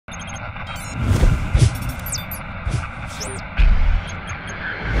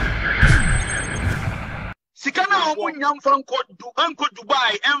no munyam fan ko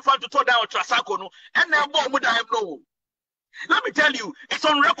Dubai and fan to throw down Trasako no and now bomb with I know. Let me tell you, it's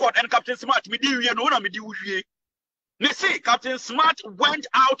on record and Captain Smart me do you know na me do you. They say Captain Smart went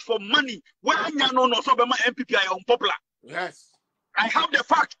out for money when you know no so be my MPP are unpopular. Yes. I have the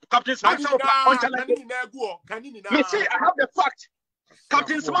fact, Captain Smart. Me say I have the fact.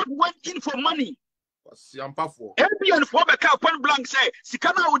 Captain Smart went in for money. ABN for the point blank say,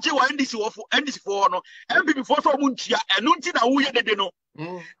 Sikana Uji wa NDC for no, MPP for so munchia, and nunti na uye de no.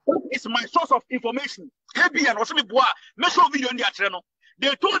 That is my source of information. ABN was me boa, me show video in the atreno.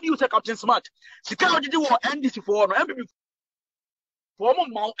 They told you, say Captain Smart, Sikana Uji wa NDC for no, MPP for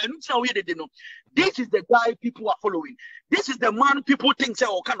no, and nunti na uye de no. This is the guy people are following. This is the man people think say,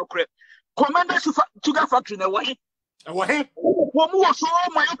 oh, kind of crap. Commander Sugar Factory na wahi. Wahi. Womu so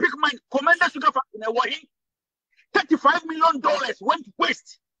myopic mind. Commander Sugar Factory na wahi. $35 million went to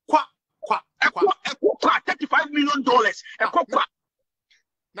waste. $35 million.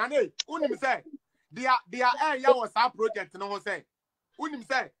 Nane, unim say, their area was our project. No one say, unim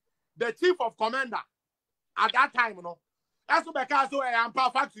say, the chief of commander at that time, no. That's what because so I am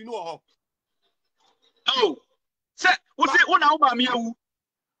perfect, you know. Oh, say, what's it? Una uma miu.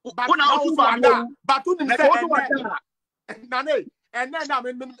 But unim say, Nane, and then I'm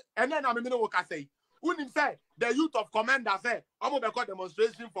in the say. Unim say the youth of commander say, I'm going to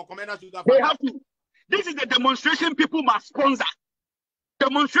demonstration for commander. They have to. This is the demonstration people must sponsor.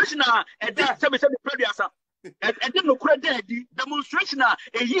 Demonstration and this demonstration a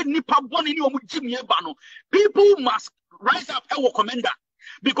year nipa born in your Jimmy Bano. People must rise up our commander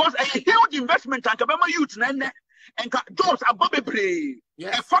because a huge investment and Kabama youth and jobs above a factory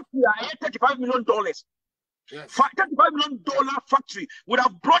 $35 million. Yes. $35 million factory would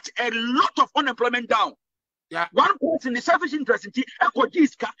have brought a lot of unemployment down. Yeah. One person is selfish interest in Echo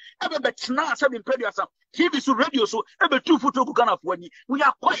Giska, ever bet now, 7 period, TV so radio, so ever 2 foot of Ghana. We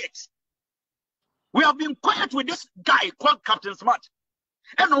are quiet. We have been quiet with this guy called Captain Smart.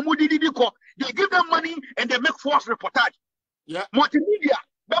 And no more did they give them money and they make false reportage. Yeah. Multimedia.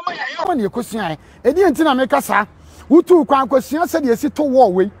 When you question, it didn't make us, who took one question said, yes, it to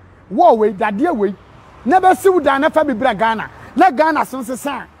war way, that dear way. Never see what Dana Fabi Ghana. Let Ghana since the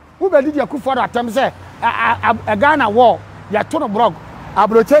sun. Who believe you could for that time say a Ghana war, ya tono brog, a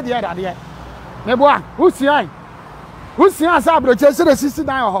broche the other day. Neboa, who's the eye? Who's the answer? Broche said the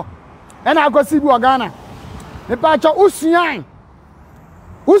 69 and I go see you Ghana. The patch of who's the eye?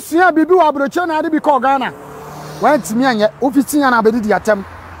 Who's the eye? Bibu Abroche and I be called Ghana. Went to me and yet, Uffici and Abedi the attempt.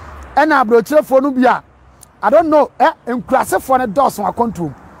 And I broche for Nubia. I don't know, and class for a dozen or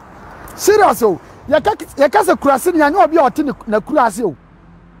control. Seriously. Yakasa kurase ni anyo obi oti na kurase o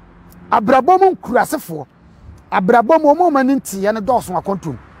abrabom kurase fo abrabom o mani nti ye ne doso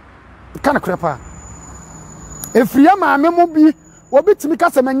akontum kana krepa efriya ma amemo bi obi timi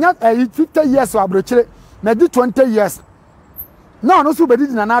kasa manya 50 years abrochire na di 20 years na no so bedi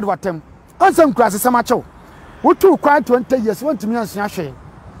na na adwatem ansem kurase sama chew wotu kwa 20 years wontimi ansua hwe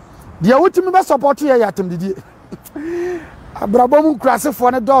de wotimi be support ye yatem didi abrabom kurase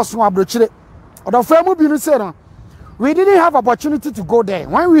fo ne doso abrochire. We didn't have opportunity to go there.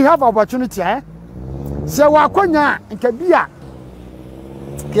 When we have opportunity, say wakonya nkebia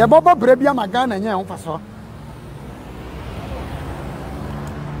ke bobo brebia magana nya ho faso.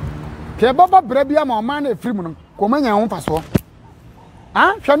 Ke bobo brebia ma man na free mu no komanya ho faso.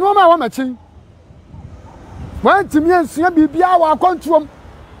 Ah, hwanu ma wa machi. Wan timi ansua bibia wa kontuom.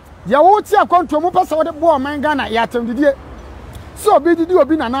 Ya wo ti akontuom pese wo de bo man Ghana ya tem didie. So obi didi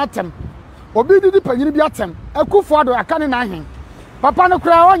obi na na atem. Obi didi panyini bi atem Akufo Addo akane na ahen papa no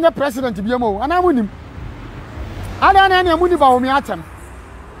kura onye president biamo ana munim ada na na muni ba omi atem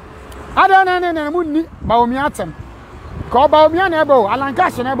ada na na muni ba omi atem ko ba omi na ebo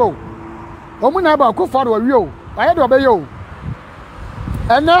alankashe na ebo omu na ebo Akufo Addo wi o aye do be yo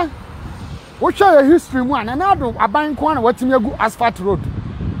ene wo hwe history mu ana na do aban ko na watimi agu asphalt road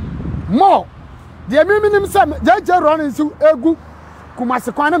more de minim se jeje run nsu egu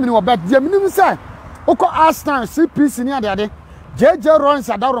Kumasi kwana mini wo bet je minim se uko Aston CPC ni ade JJ runs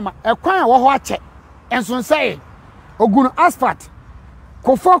adaroma ekwan wo ho ache enso nse ogun asphalt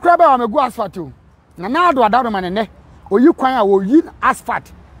ko fo kra ba megu asphalt o na ado adaroma ne oyi kwan a wo yi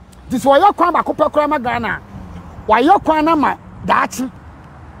asphalt this wo yakwan ba ko pekra ma Ghana wa yakwan na ma daachi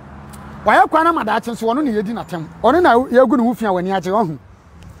so wono ne yedi natem ono na yegu ne hufia wani ache ho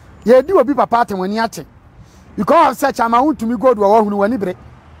yedi obi papa atem wani ache because such a amount to me gold or who bre.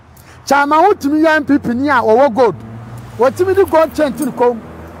 Chama to me MPP near or gold. What to me do God change to come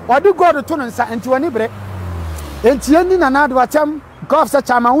or do God return and to any break. And Tieni and another attempt, because such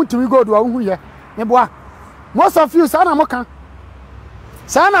a amount to me gold or who ye. Neboa. Most of you sana moka.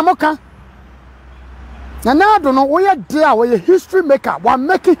 Sana moka. And now I don't know where there where a history maker, one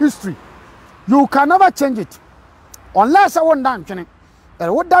making history. You can never change it. Unless I want down, Jenny.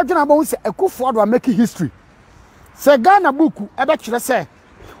 And what that about say Akufo Addo making history. Say Ghana Buku, I bet you say,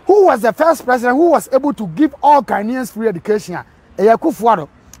 who was the first president who was able to give all Ghanaians free education? Akufo Addo.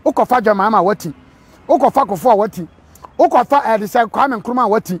 Okofa Jamama wati. Okofa Akufo wati. Okofa Edison Kwame Nkrumah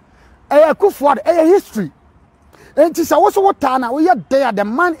wati. Akufo Addo history. And it's also what Tana we are there. The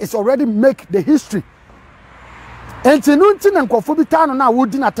man is already make the history. And Tinuntin and Kofubitano now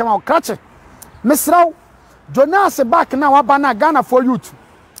would dinner tema catch. Miss Rao, Jonas back now Abana Ghana for youth.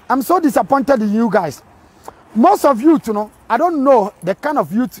 I'm so disappointed in you guys. Most of you, you know, I don't know the kind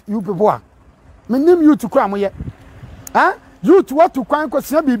of youth you people are. My name you to cram yet. Huh? You to what to cram because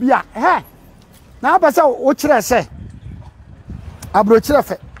Bibia. Hey. Now, what should I say? I broach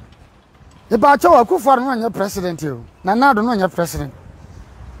it. About your Akufo your president, you. Now, don't know your president.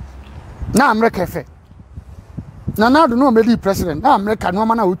 Now, I'm recafe. Now, don't know me president. Now, I'm reca no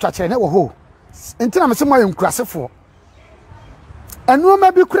man who touch a never ho. Until I'm somewhere in Crassy for. And no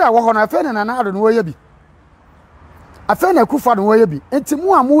maybe cry on a fan and another way you be. A fan Akufo Addo way be. And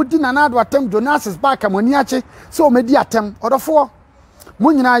Timua Moody and another attempt Jonas's back and Moniache, so maybe attempt or the four.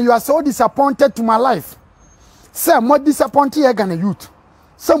 Munina, you are so disappointed to my life. Sir, more disappointed than a youth.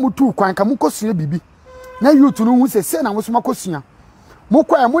 Some too quite Kamuko see bibi. Now you to know who say, Sen, I was Macosia.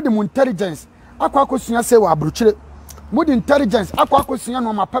 Moko and Moody intelligence. Aquacosia say, well, brutal. Mood intelligence, Aquacosia,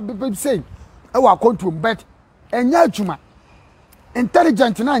 no, my public say, oh, I come to bed. And Yajuma.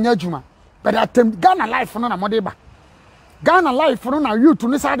 Intelligent na Yajuma. But I attempt Ghana life for no Modeba. Ghana life for no you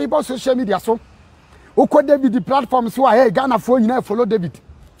to decide about social media so. Oko David the platform so I Ghana for you follow David.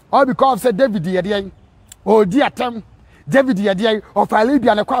 All because said David the oh dear term. David the of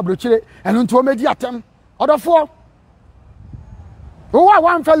Libya and a quabrochile and unto media term. Other four. Oh, I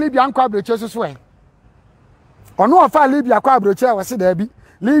want for Libya and quabrochile way. Or no of Libya quabrochile was there be.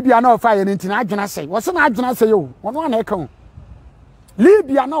 Libya no fire anything I can say. What's an I say you? One echo.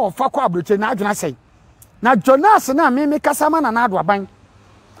 Libya no of quabrochile I can say. Now Jonas na me kasama na adwa ban.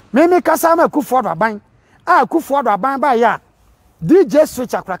 Me kasama Akufo Addo ban. Akufo Addo ban ba ya. DJ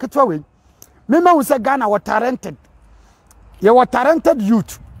switch akra ketwa we. Me ma wo say Ghana were talented. You were talented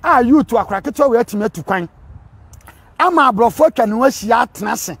youth. Youth akra ketwa we atimetu kwan. Ama abrofo twa ne wahia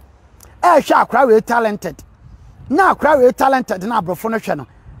atnase. Hwa akra we talented. Na akra we talented na abrofo no hwe no.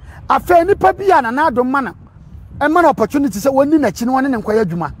 Afa nipa bia na adom mana. E mana opportunity say woni na chi ne woni ne nkwaya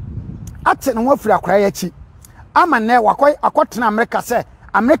adwuma. Ate no wafiri akra ya chi. Ama ne wakoy akotena America say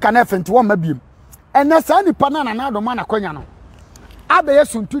America na fenti wo mabiem. Ene sa nipa na adom mana kwanya no. Abe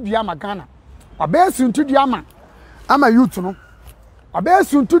suntudua ma Ghana. Abe suntudua ama youth no. Abe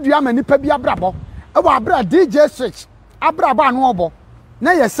suntudua ma nipa bia brabo. E wa bra DJ switch. Abraba anu obo.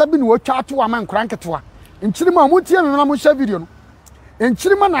 Na ye sabi no watwa ato ama nkran ketewa. Nchirima mutie me na mo share video no.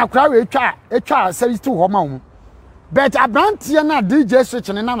 Nchirima na akra we etwa service to ho ma wo. But abrantie na DJ switch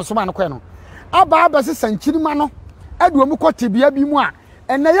ne na no so ba no kwe no. Aba se sanchirima no. Edu omu kwotibia bi mu a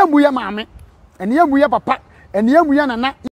ene ye muye maame. Ene ye muye papa. Ene ye muye nana.